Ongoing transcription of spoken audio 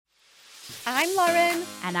I'm Lauren.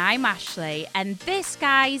 And I'm Ashley. And this,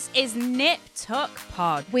 guys, is Nip Tuck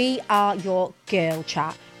Pod. We are your girl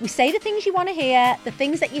chat. We say the things you want to hear, the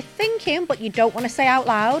things that you're thinking but you don't want to say out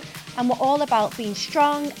loud. And we're all about being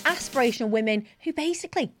strong, aspirational women who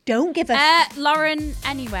basically don't give a... Lauren,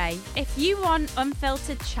 anyway, if you want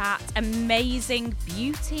unfiltered chat, amazing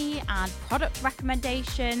beauty and product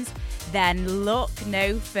recommendations, then look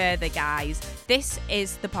no further, guys. This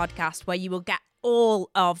is the podcast where you will get all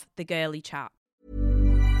of the girly chat.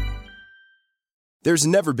 There's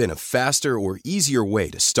never been a faster or easier way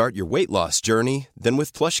to start your weight loss journey than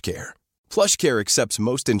with PlushCare. PlushCare accepts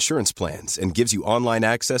most insurance plans and gives you online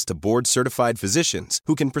access to board-certified physicians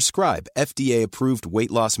who can prescribe FDA-approved weight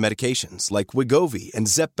loss medications like Wegovy and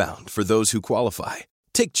Zepbound for those who qualify.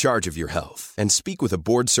 Take charge of your health and speak with a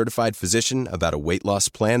board-certified physician about a weight loss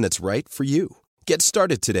plan that's right for you. Get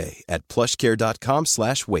started today at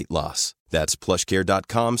plushcare.com/weight-loss. That's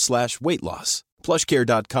plushcare.com/weight-loss.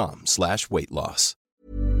 plushcare.com/weight-loss.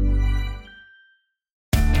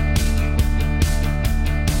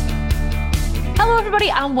 Hello everybody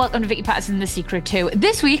and welcome to Vicky Patterson The Secret 2.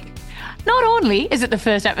 This week, not only is it the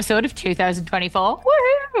first episode of 2024,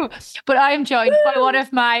 woohoo, but I am joined by one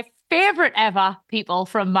of my favourite ever people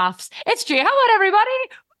from maths. It's Jay. How about everybody?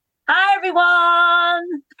 Hi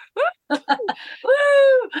everyone. Woo!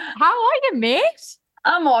 How are you, mate?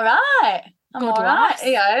 I'm all right. I'm Good all right. lass.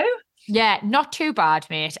 You? Yeah, not too bad,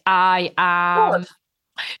 mate. I am... Good.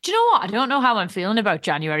 Do you know what? I don't know how I'm feeling about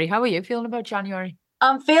January. How are you feeling about January?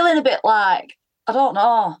 I'm feeling a bit like, I don't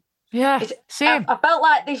know. Yeah, same. I felt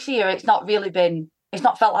like this year it's not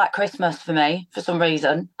felt like Christmas for me for some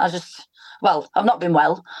reason. I've not been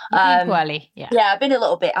well. Poorly, yeah. Yeah, I've been a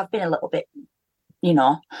little bit,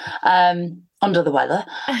 under the weather.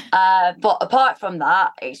 But apart from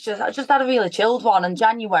that, I just had a really chilled one. And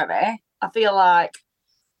January, I feel like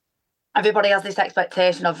everybody has this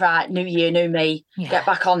expectation of, right, new year, new me, get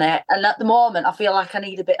back on it. And at the moment, I feel like I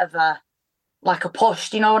need a bit of a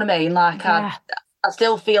push. Do you know what I mean? Like, I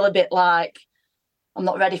still feel a bit like I'm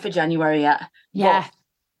not ready for January yet. Yeah.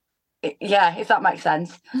 But, yeah, if that makes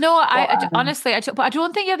sense. No, honestly, but I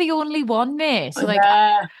don't think you're the only one, mate. So,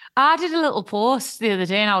 I did a little post the other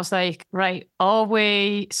day and I was like, right, are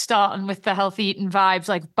we starting with the healthy eating vibes,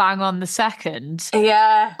 like bang on the second?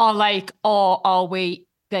 Yeah. Or are we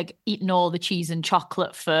like eating all the cheese and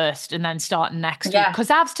chocolate first and then starting next week? Because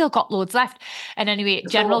I've still got loads left. And anyway,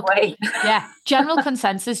 general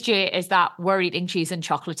consensus, Jay, is that we're eating cheese and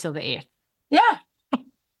chocolate till the 8th. Yeah.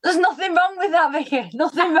 There's nothing wrong with that, Vicky.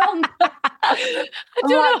 Nothing wrong.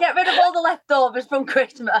 Get rid of all the leftovers from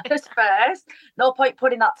Christmas first. No point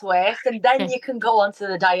putting that to waste, and then you can go on to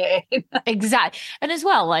the dieting. Exactly. And as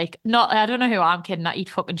well, I don't know who I'm kidding. I eat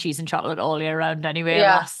fucking cheese and chocolate all year round anyway.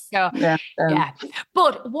 Yeah.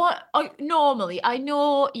 But normally, I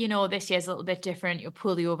know, this year's a little bit different. You're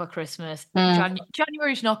pulley over Christmas.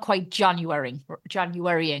 January's not quite Januarying.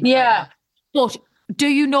 Yeah. Right, but do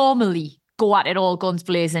you normally go at it all guns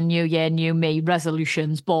blazing, new year, new me,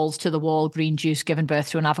 resolutions, balls to the wall, green juice, giving birth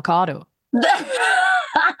to an avocado? Do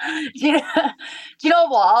you know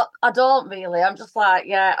what? I don't really. I'm just like,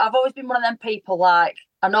 I've always been one of them people, like,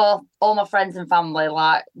 I know all my friends and family,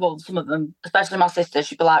 like, well, some of them, especially my sister,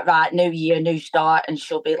 she'd be like, right, new year, new start, and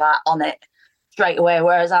she'll be like on it straight away,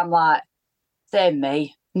 whereas I'm like, same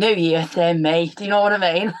me, new year, same me. Do you know what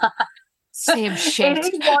I mean? Same shit.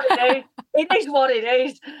 It is what it is. It is what it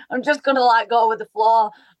is. I'm just going to go with the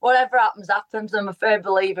flow. Whatever happens, happens. I'm a firm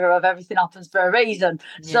believer of everything happens for a reason.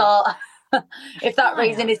 Yeah. So if that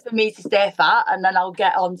reason is for me to stay fat, and then I'll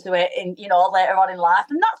get onto it later on in life,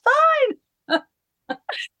 and that's fine.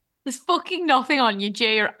 There's fucking nothing on you,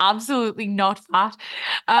 Jay. You're absolutely not fat.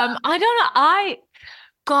 I don't know.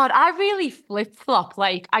 I really flip-flop.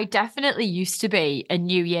 I definitely used to be a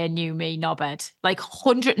new year, new me knobhead.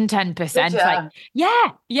 110%.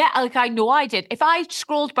 I know I did. If I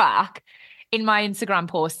scrolled back in my Instagram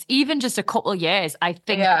posts, even just a couple of years, I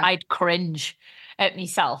think I'd cringe at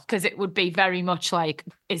myself, because it would be very much like,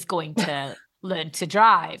 is going to learn to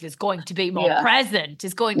drive, is going to be more present,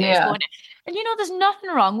 is going to... And there's nothing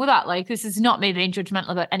wrong with that. This is not me being judgmental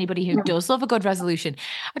about anybody who does love a good resolution.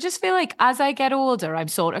 I just feel like as I get older, I'm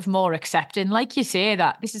sort of more accepting, like you say,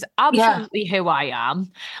 that this is absolutely who I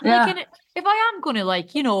am. And if I am going to,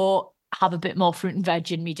 have a bit more fruit and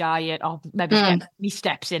veg in my diet, or maybe get me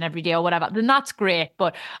steps in every day or whatever, then that's great.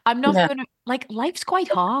 But I'm not going to, life's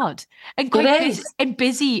quite hard and quite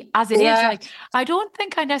busy as it is. I don't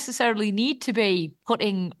think I necessarily need to be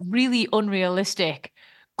putting really unrealistic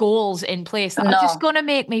goals in place that are just going to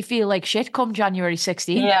make me feel like shit come January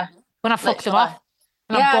 16th when I fuck them off.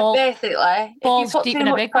 Yeah, basically. If you balls put deep too in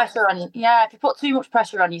a much big pressure on if you put too much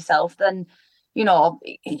pressure on yourself, then you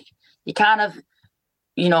kind of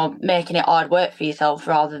making it hard work for yourself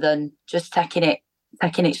rather than just taking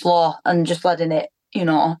it slow and just letting it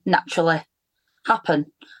naturally happen.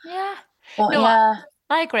 Yeah. But No, yeah,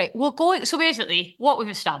 I agree. So basically, what we've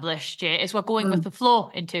established, Jay, is we're going with the flow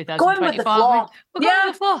in 2024. going with the flow. We're going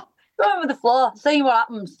with the flow. Going with the flow, seeing what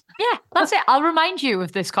happens. Yeah, that's it. I'll remind you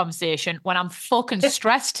of this conversation when I'm fucking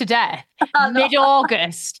stressed to death, I know.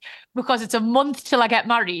 mid-August, because it's a month till I get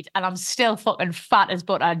married and I'm still fucking fat as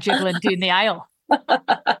butter jiggling down the aisle.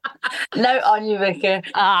 Note on you, Vicky.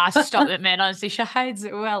 Stop it, man. Honestly, she hides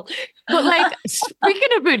it well. But like, speaking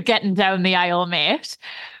about getting down the aisle, mate.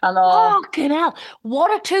 I know. Fucking hell. What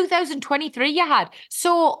a 2023 you had.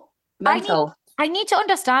 So Mental. I need to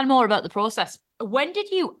understand more about the process. When did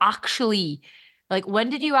you actually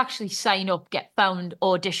sign up, get found,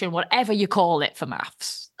 audition, whatever you call it for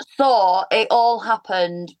maths? So it all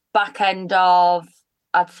happened back end of,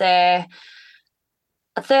 I'd say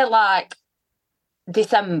like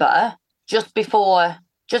December, just before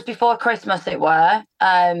Christmas it were.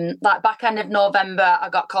 Like back end of November, I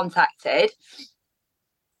got contacted.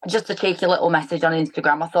 Just a cheeky little message on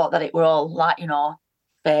Instagram. I thought that it were all like,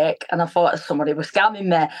 fake, and I thought somebody was scamming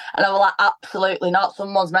me, and I was like, absolutely not.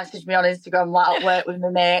 Someone's messaged me on Instagram like at work with my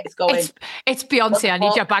mates going, it's Beyonce, I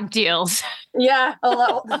need your bank deals. Yeah, I was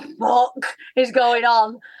like, what the fuck is going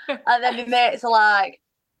on? And then my mates are like,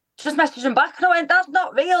 just message them back, and I went, that's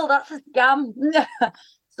not real, that's a scam.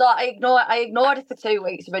 So I ignored it for 2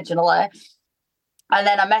 weeks originally, and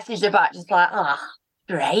then I messaged her back just like,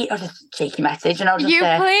 great, or just a cheeky message, and I was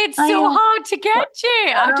just played so hard to get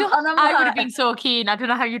you. I would have been like, so keen. I don't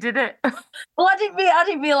know how you did it. Well, I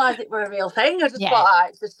didn't realise it were a real thing. I just thought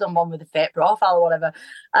it's just someone with a fake profile or whatever.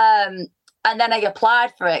 And then I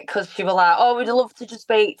applied for it because she was like, "Oh, we'd love to just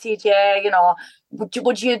speak to you, Jay.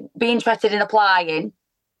 Would you be interested in applying?"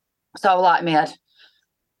 So I was like, "Me,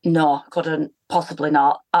 no, couldn't, possibly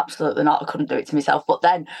not, absolutely not. I couldn't do it to myself." But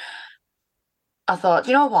then I thought,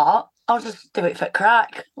 you know what? I'll just do it for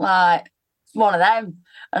crack, like one of them,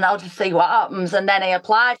 and I'll just see what happens. And then I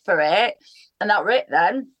applied for it, and that was it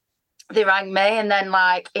then. They rang me, and then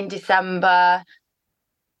like in December,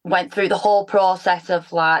 went through the whole process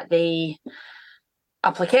of like the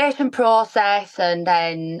application process, and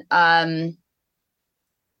then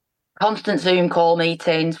constant Zoom call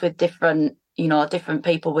meetings with different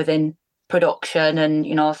people within production and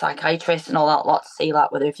psychiatrists and all that lot to see like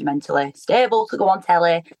whether if you're mentally stable to go on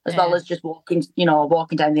telly, as well as just walking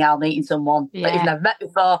down the aisle meeting someone that you've never met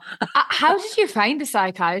before. How did you find the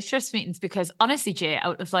psychiatrist meetings? Because honestly, Jay,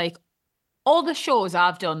 out of like all the shows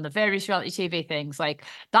I've done, the various reality TV things, like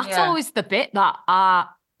that's always the bit that I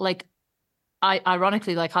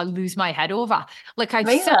ironically, like I lose my head over. Like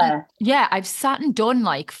I've sat and done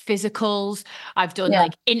like physicals. I've done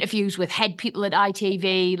like interviews with head people at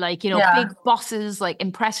ITV, like, big bosses, like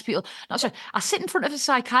impressive people. I sit in front of a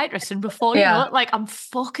psychiatrist and before you know it, like I'm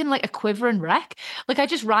fucking like a quivering wreck. Like I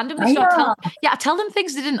just randomly I tell them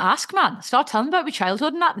things they didn't ask, man. I start telling them about my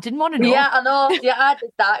childhood and that they didn't want to know. Yeah, I know. Yeah, I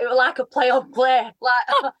did that. It was like a play on play.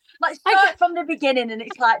 Like, let's start from the beginning, and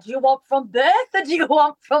it's like, do you want from birth or do you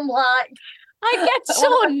want from like... I get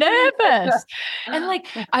so nervous. And like,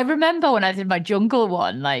 I remember when I did my jungle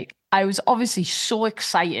one, like I was obviously so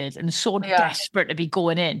excited and so desperate to be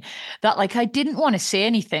going in that like, I didn't want to say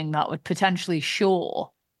anything that would potentially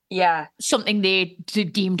show something they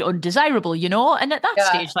deemed undesirable, And at that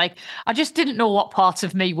stage, like, I just didn't know what parts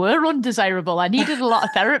of me were undesirable. I needed a lot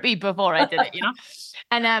of therapy before I did it,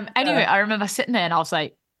 And anyway, I remember sitting there and I was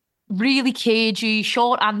like, really cagey,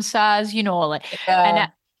 short answers,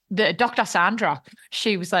 and the Dr. Sandra,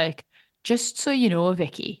 she was like, just so you know,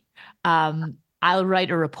 Vicky, I'll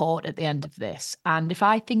write a report at the end of this. And if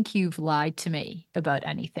I think you've lied to me about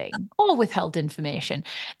anything or withheld information,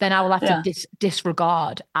 then I will have to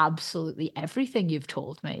disregard absolutely everything you've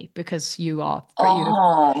told me because you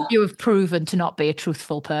have proven to not be a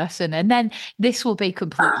truthful person. And then this will be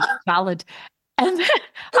completely valid. And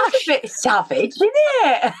that's a bit savage, isn't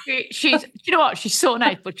it? She's, you know what? She's so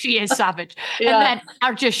nice, but she is savage. And then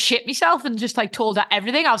I just shit myself and just like told her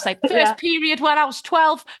everything. I was like, first period when I was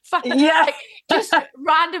 12. Like, just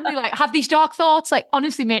randomly like had these dark thoughts. Like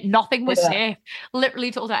honestly, mate, nothing was safe. Literally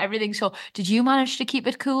told her everything. So did you manage to keep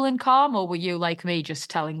it cool and calm, or were you like me, just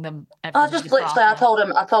telling them everything? I told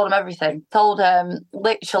him everything. Told him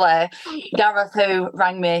literally Gareth, who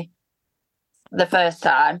rang me the first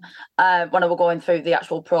time when I were going through the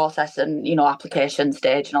actual process and application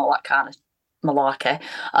stage and all that kind of malarkey,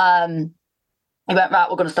 he went, right,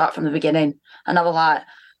 we're going to start from the beginning, and I was like,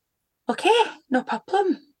 okay, no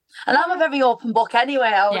problem. And I'm a very open book anyway.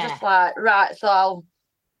 I was just like, right, so I'll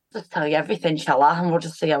just tell you everything, shall I? And we'll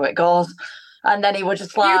just see how it goes. And then he was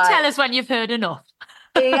just like, you tell us when you've heard enough.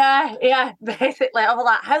 yeah. Basically, I was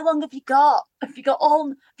like, how long have you got? Have you got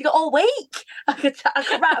all week? I could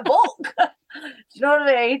write a book. Do you know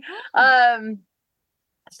what I mean?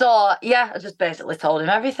 So yeah, I just basically told him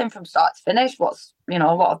everything from start to finish. What's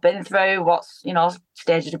what I've been through, what's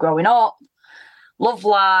stages of growing up, love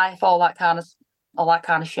life, all that kind of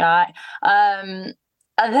shit. And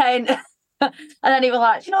then he was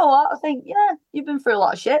like, you know what? I think you've been through a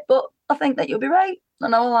lot of shit, but I think that you'll be right.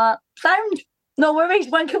 And I was like, sound. No worries.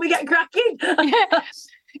 When can we get cracking?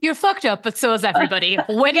 You're fucked up, but so is everybody.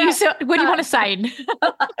 When do you want to sign?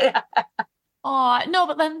 Yeah. Oh no,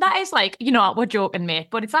 but then that is like, we're joking, mate,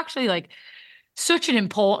 but it's actually like such an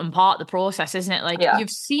important part of the process, isn't it? Like you've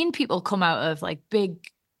seen people come out of like big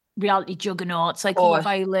reality juggernauts like Love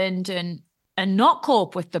Island and not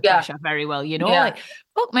cope with the pressure very well, like,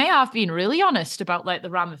 fuck me, I've been really honest about like the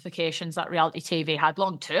ramifications that reality TV had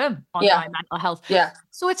long term on my mental health. Yeah.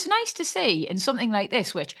 So it's nice to see in something like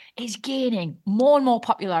this, which is gaining more and more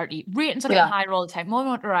popularity, ratings are getting higher all the time, more and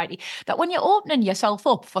more notoriety, that when you're opening yourself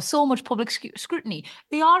up for so much public scrutiny,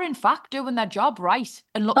 they are in fact doing their job right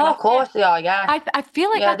and looking. Of course they are. Yeah. I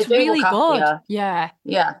feel like that's really good. Yeah.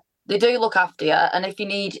 They do look after you, and if you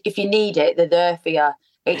need it, they're there for you.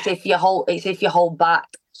 It's if you hold back.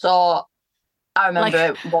 So I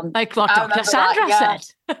remember like what Dr. Sandra said.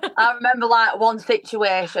 I remember like one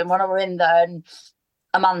situation when I were in there, and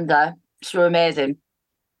Amanda, she was amazing.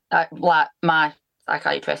 Like my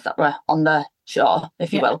psychiatrist that were on the show,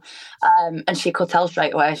 if you will. And she could tell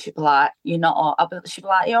straight away. She'd be like, "You're not." She'd be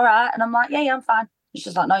like, "You all right?" And I'm like, "Yeah, I'm fine." And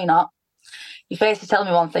she's like, "No, you're not. Your face is telling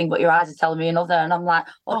me one thing, but your eyes are telling me another." And I'm like,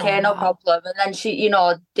 "Okay, no problem." And then she,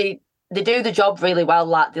 they do the job really well.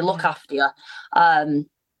 Like they look after you.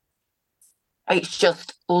 It's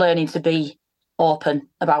just learning to be open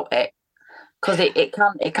about it, because it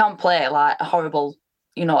can play like a horrible,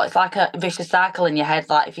 it's like a vicious cycle in your head.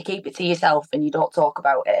 Like if you keep it to yourself and you don't talk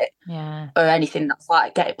about it, or anything that's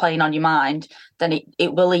like playing on your mind, then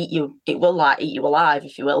it will eat you. It will like eat you alive,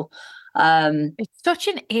 if you will. It's such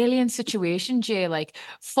an alien situation, Jay. Like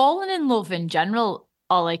falling in love in general,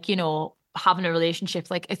 or like having a relationship,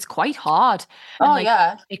 like it's quite hard.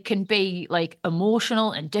 And, it can be like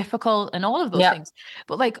emotional and difficult and all of those things.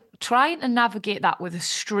 But like trying to navigate that with a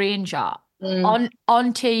stranger on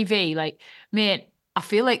TV, like, mate, I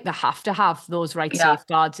feel like they have to have those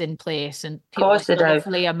safeguards in place, and people like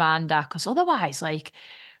hopefully Amanda, because otherwise, like,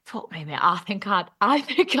 fuck me, mate, I think I'd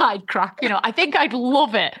crack, I think I'd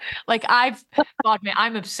love it. Like God, mate,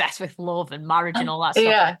 I'm obsessed with love and marriage and all that stuff.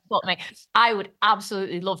 Yeah. Fuck me, I would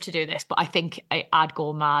absolutely love to do this, but I think I'd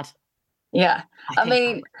go mad. Yeah. I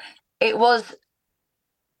mean, it was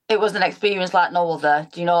an experience like no other.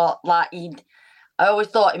 Do you know, like I always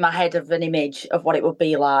thought in my head of an image of what it would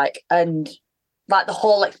be like, and like the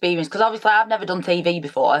whole experience, because obviously I've never done TV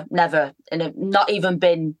before, never, and not even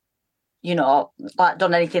been, like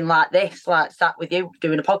done anything like this, like sat with you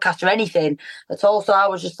doing a podcast or anything at all. So I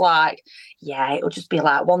was just like, it'll just be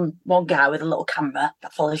like one guy with a little camera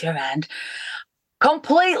that follows you around.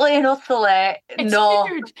 Completely and utterly. It's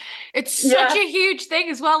huge. It's such a huge thing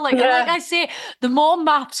as well. Like I say, the more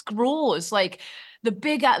maths grows, like the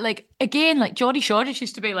bigger, like again, like Geordie Shoreditch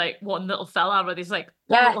used to be like one little fella with his like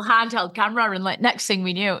little handheld camera, and like next thing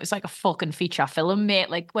we knew, it was like a fucking feature film,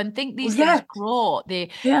 mate. Like when these things grow,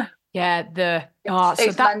 they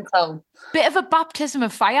it's mental. Bit of a baptism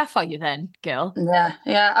of fire for you then, girl.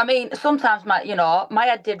 Yeah. I mean, sometimes my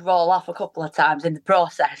head did roll off a couple of times in the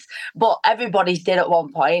process, but everybody's did at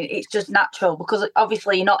one point. It's just natural, because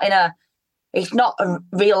obviously you're not it's not a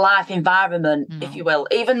real life environment, if you will,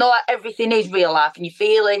 even though everything is real life and your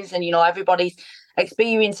feelings and, everybody's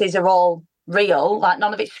experiences are all real, like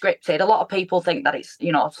none of it's scripted. A lot of people think that it's,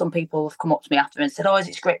 some people have come up to me after and said, "Oh, is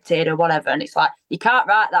it scripted or whatever?" And it's like, you can't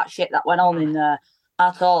write that shit that went on in there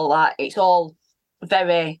at all. Like it's all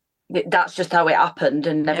that's just how it happened,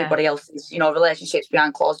 and everybody else's, relationships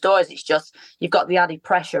behind closed doors. It's just, you've got the added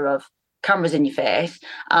pressure of cameras in your face,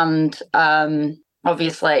 and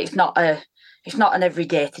obviously it's not an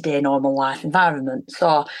everyday to-day normal life environment.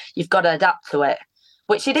 So you've got to adapt to it,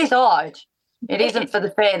 which it is hard. It isn't for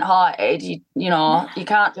the faint-hearted. You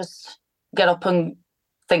can't just get up and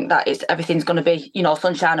think that everything's going to be,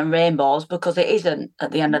 sunshine and rainbows, because it isn't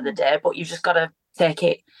at the end of the day. But you've just got to take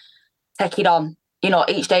it on.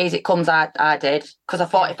 Each day as it comes. I did, because I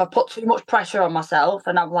thought if I put too much pressure on myself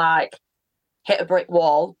and I'm like hit a brick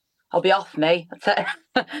wall, I'll be off me.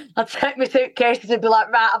 I'll take my suitcases and be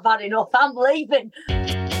like, right, I've had enough. I'm leaving.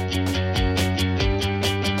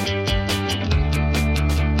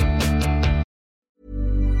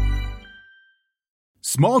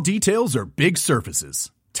 Small details are big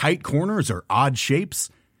surfaces. Tight corners are odd shapes.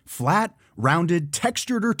 Flat, rounded,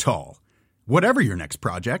 textured, or tall. Whatever your next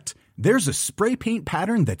project, there's a spray paint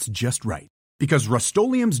pattern that's just right. Because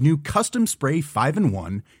Rust-Oleum's new Custom Spray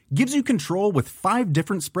 5-in-1 gives you control with 5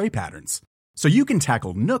 different spray patterns. So you can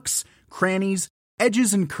tackle nooks, crannies,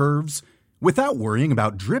 edges, and curves without worrying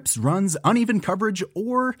about drips, runs, uneven coverage,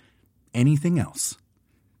 or anything else.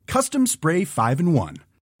 Custom Spray 5-in-1.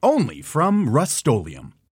 Only from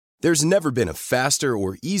Rust-Oleum. There's never been a faster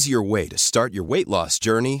or easier way to start your weight loss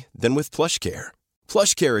journey than with PlushCare.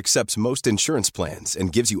 PlushCare accepts most insurance plans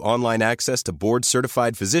and gives you online access to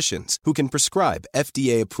board-certified physicians who can prescribe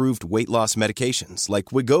FDA-approved weight loss medications like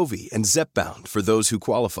Wegovy and Zepbound for those who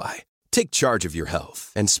qualify. Take charge of your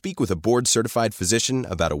health and speak with a board-certified physician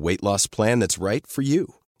about a weight loss plan that's right for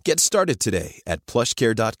you. Get started today at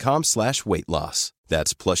plushcare.com/weight loss.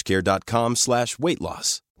 That's plushcare.com/weight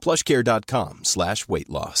loss. plushcare.com/weight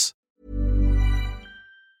loss.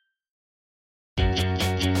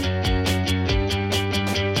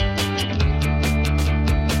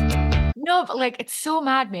 No, but like, it's so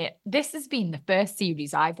mad, mate. This has been the first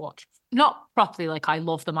series I've watched. Not properly, like I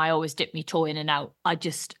love them. I always dip my toe in and out. I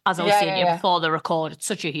just, as I was saying to you before the record, it's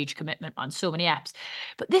such a huge commitment, man. So many apps.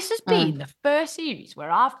 But this has been the first series where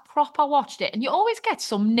I've proper watched it. And you always get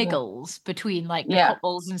some niggles between like the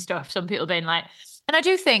couples and stuff. Some people being like, and I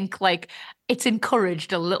do think like it's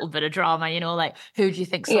encouraged a little bit of drama, you know, like who do you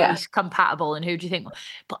think's least compatible and who do you think?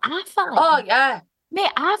 But I felt like,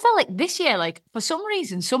 mate, I felt like this year, like for some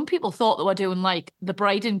reason, some people thought they were doing like the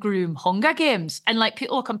bride and groom Hunger Games and like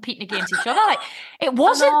people were competing against each other. Like it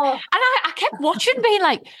wasn't. And I kept watching being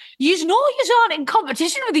like, you know, you aren't in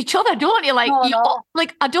competition with each other, don't you? Like,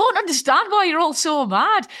 like I don't understand why you're all so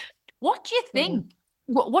mad. What do you think?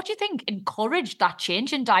 What do you think encouraged that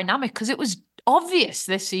change in dynamic? Because it was obvious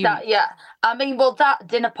this season. I mean, well, that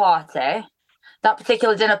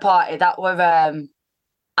particular dinner party, that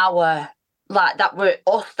were like that were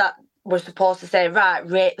us that were supposed to say, right,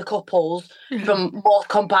 rate the couples from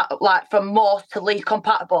most to least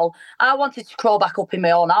compatible. I wanted to crawl back up in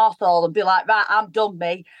my own arsehole and be like, right, I'm done,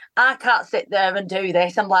 me. I can't sit there and do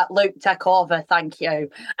this. I'm like, Luke, take over, thank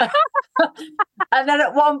you. And then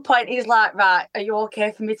at one point he's like, right, are you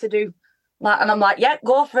okay for me to do like? And I'm like, yeah,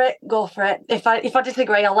 go for it. If I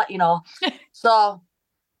disagree, I'll let you know. So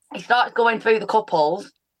he starts going through the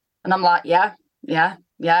couples and I'm like, yeah.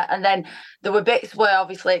 And then there were bits where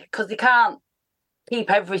obviously, because they can't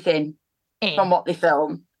keep everything from what they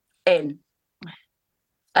film in.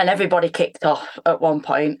 And everybody kicked off at one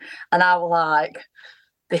point. And I was like,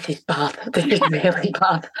 this is bad. This is really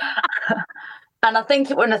bad. And I think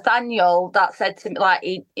it was Nathaniel that said to me, like,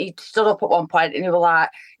 he stood up at one point and he was like,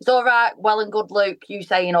 it's all right, well and good, Luke, you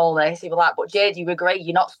saying all this. He was like, but Jade, you agree,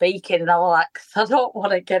 you're not speaking. And I was like, I don't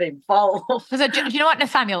want to get involved. Do you know what,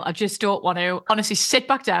 Nathaniel? I just don't want to. Honestly, sit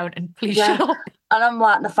back down and please shut up. And I'm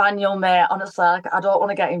like, Nathaniel, mate, honestly, I don't want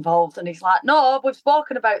to get involved. And he's like, no, we've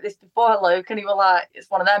spoken about this before, Luke. And he was like, it's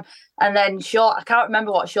one of them. And then I can't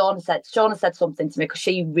remember what Shauna said. Shauna said something to me because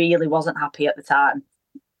she really wasn't happy at the time.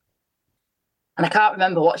 And I can't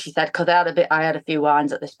remember what she said because I had a few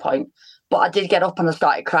wines at this point. But I did get up and I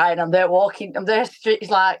started crying. I'm there streets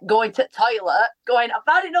like going to the toilet, going, I've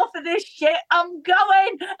had enough of this shit, I'm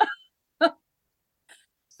going.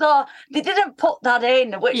 So they didn't put that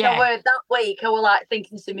in, which I were that week. I was like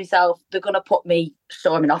thinking to myself, they're going to put me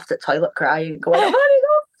storming off the toilet crying, going, I've had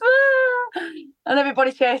enough. And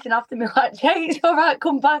everybody chasing after me like, Jay, it's all right,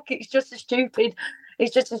 come back. It's just a stupid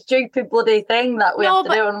bloody thing that we have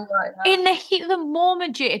to do. And I'm like, in the heat of the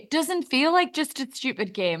moment, Jay, it doesn't feel like just a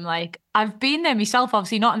stupid game. Like I've been there myself,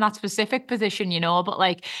 obviously not in that specific position, you know, but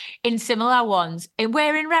like in similar ones, and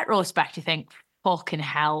where in retrospect you think, fucking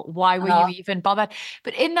hell, why were you even bothered?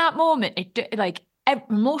 But in that moment,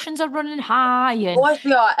 emotions are running high. And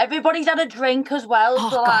everybody's had a drink as well.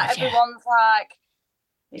 Everyone's like,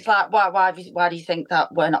 it's like, why do you think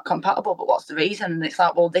that we're not compatible? But what's the reason? And it's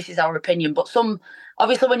like, well, this is our opinion. But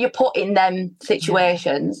obviously, when you're put in them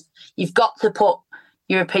situations, you've got to put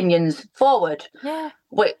your opinions forward. Yeah.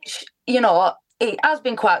 Which, you know, it has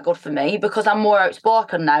been quite good for me because I'm more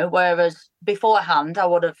outspoken now. Whereas beforehand, I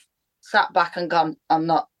would have sat back and gone, I'm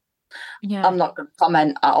not going to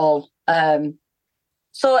comment at all.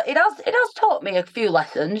 So it has taught me a few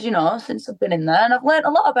lessons, you know, since I've been in there, and I've learned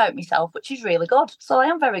a lot about myself, which is really good. So I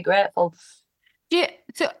am very grateful. Do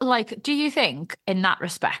you think in that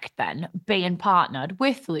respect then, being partnered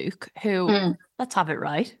with Luke, who, let's have it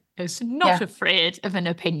right, is not afraid of an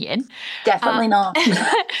opinion. Definitely not.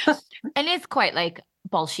 And it's quite like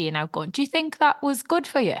bolshy and outgoing. Do you think that was good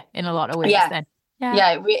for you in a lot of ways then?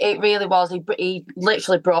 Yeah, it really was. He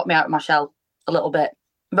literally brought me out of my shell a little bit.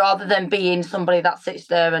 Rather than being somebody that sits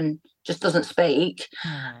there and just doesn't speak,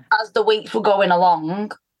 as the weeks were going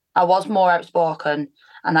along, I was more outspoken,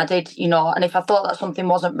 and I did, and if I thought that something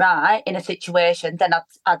wasn't right in a situation, then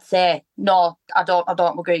I'd say, no, I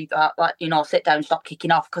don't agree with that, sit down, stop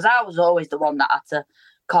kicking off, because I was always the one that had to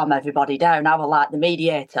calm everybody down. I was like the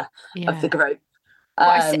mediator of the group.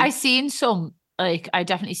 Well, I seen some. I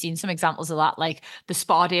definitely seen some examples of that. Like the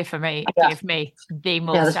spa day for me gave me the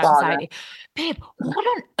most anxiety. Babe, what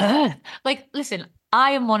on earth? Like, listen, I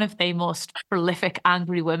am one of the most prolific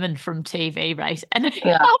angry women from TV, right? And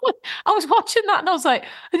I was watching that and I was like,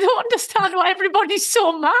 I don't understand why everybody's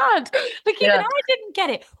so mad. Like, even I didn't get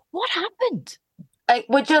it. What happened? I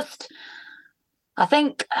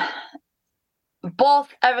think both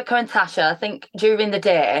Erica and Tasha, I think during the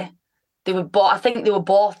day, they were both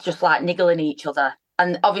just like niggling each other.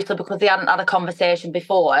 And obviously because they hadn't had a conversation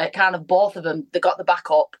before, it kind of both of them, they got the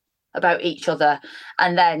back up about each other.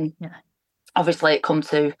 And then obviously it come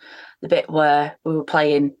to the bit where we were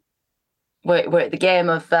playing, we're at the game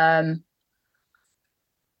of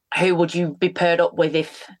who would you be paired up with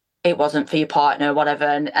if it wasn't for your partner or whatever.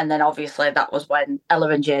 And then obviously that was when Ella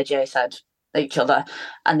and JJ said each other.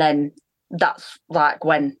 And then that's like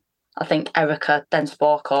when I think Erica then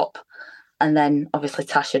spoke up. And then obviously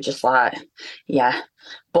Tasha just like,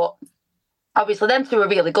 but obviously them two are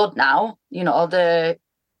really good now.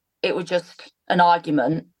 It was just an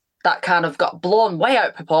argument that kind of got blown way out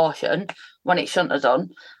of proportion when it shouldn't have done.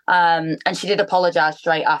 And she did apologise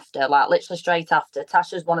straight after, like literally straight after.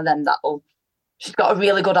 Tasha's one of them she's got a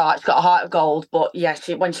really good heart. She's got a heart of gold. But yeah,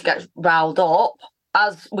 when she gets riled up,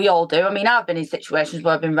 as we all do. I mean, I've been in situations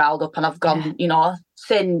where I've been riled up and I've gone,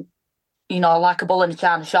 sin, like a bull in a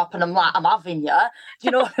china shop, and I'm like, I'm having you. Do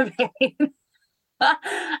you know what I mean?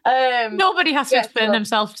 Nobody has to explain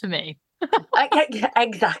themselves to me.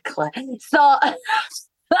 Exactly. So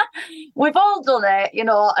we've all done it,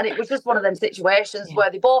 and it was just one of them situations where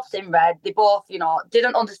they both seen red. They both,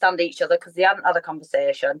 didn't understand each other because they hadn't had a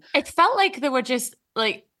conversation. It felt like they were just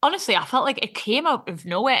like, honestly, I felt like it came out of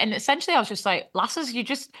nowhere. And essentially I was just like, lasses, I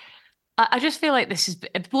just feel like this is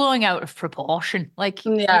blowing out of proportion. Like,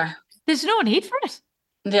 there's no need for it.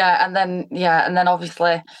 And then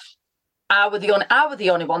obviously I was the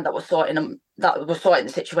only one that was sorting the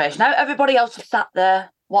situation. Now everybody else just sat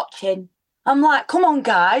there watching. I'm like, come on,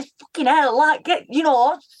 guys, fucking hell, like, help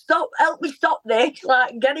me stop this,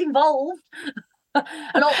 like, get involved.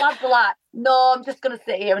 And all lads are like, no, I'm just going to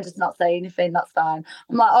sit here and just not say anything, that's fine.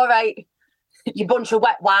 I'm like, all right, you bunch of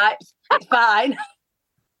wet wipes, it's fine.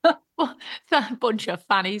 That bunch of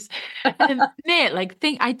fannies.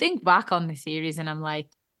 Mate, I think back on the series and I'm like,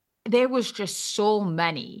 there was just so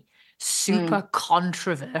many super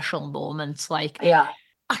controversial moments. Like,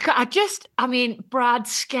 I mean, Brad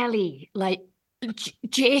Skelly, like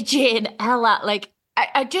JJ and Ella, like,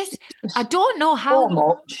 I don't know how so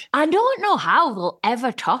much. I don't know how they'll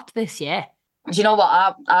ever top this year. Do you know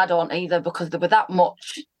what? I don't either, because there were that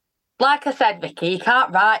much. Like I said, Vicky, you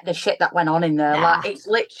can't write the shit that went on in there. Like, it's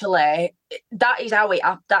literally that is how it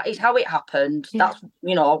happened. Yeah. That's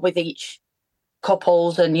with each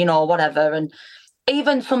couples and whatever. And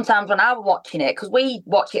even sometimes when I was watching it, because we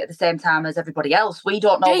watch it at the same time as everybody else, we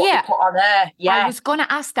don't know what they put on there. Yeah, I was going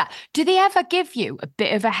to ask that. Do they ever give you a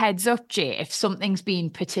bit of a heads up, Jay, if something's been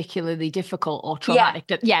particularly difficult or traumatic?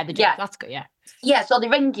 Yeah, they do. Yeah. That's good. Yeah. Yeah, so they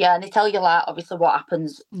ring you and they tell you, like, obviously what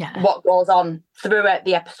happens, what goes on throughout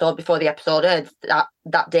the episode before the episode airs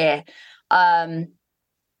that day. And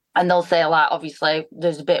they'll say, like, obviously,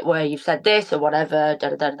 there's a bit where you've said this or whatever,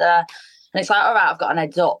 da-da-da-da. And it's like, all right, I've got an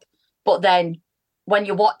heads up. But then when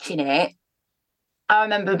you're watching it, I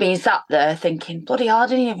remember being sat there thinking, bloody hell, I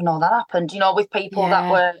didn't even know that happened, with people that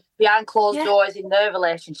were behind closed doors in their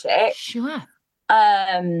relationship. Sure.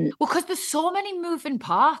 Well, because there's so many moving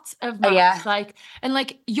parts of that.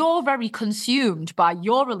 You're very consumed by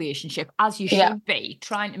your relationship, as you should be,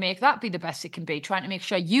 trying to make that be the best it can be, trying to make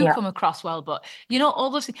sure you come across well. But all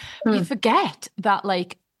those things, you forget that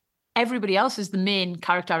everybody else is the main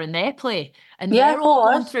character in their play, and they're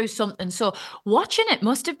all going through something. So watching it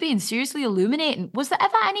must have been seriously illuminating. Was there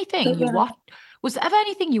ever anything you watched? Was there ever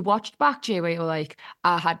anything you watched back, Jay, where you're like,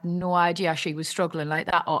 I had no idea she was struggling like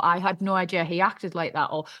that, or I had no idea he acted like that,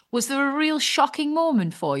 or was there a real shocking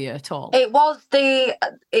moment for you at all? It was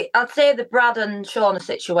I'd say the Brad and Shauna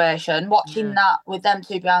situation, watching that with them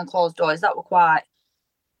two behind closed doors, that were quite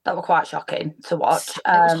shocking to watch. It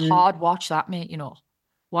was hard watch that, mate,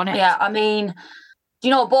 Wasn't it? Yeah, I mean,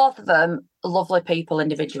 both of them are lovely people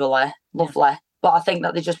individually, lovely, but I think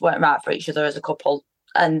that they just weren't right for each other as a couple.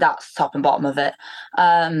 and that's top and bottom of it.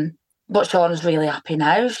 But Shauna's really happy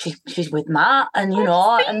now. She's with Matt, and you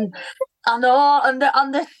know, and I know,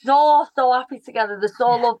 and they're so happy together. They're so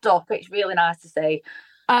loved up. It's really nice to see.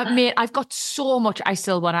 Mate, I've got so much I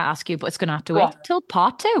still want to ask you, but it's going to have to wait till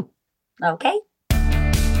part 2. Okay.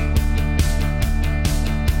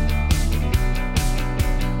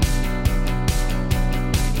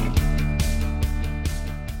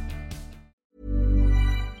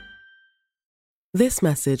 This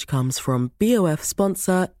message comes from BOF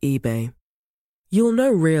sponsor eBay. You'll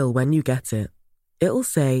know real when you get it. It'll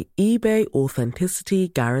say eBay Authenticity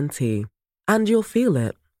Guarantee. And you'll feel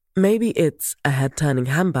it. Maybe it's a head-turning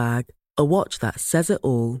handbag, a watch that says it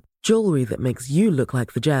all, jewelry that makes you look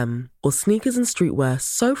like the gem, or sneakers and streetwear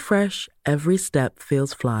so fresh every step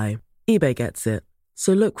feels fly. eBay gets it.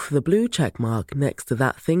 So look for the blue check mark next to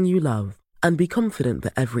that thing you love. And be confident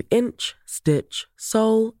that every inch, stitch,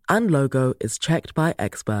 sole, and logo is checked by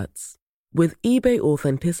experts. With eBay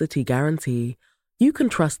Authenticity Guarantee, you can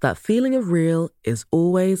trust that feeling of real is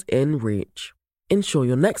always in reach. Ensure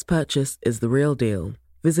your next purchase is the real deal.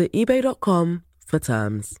 Visit eBay.com for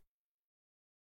terms.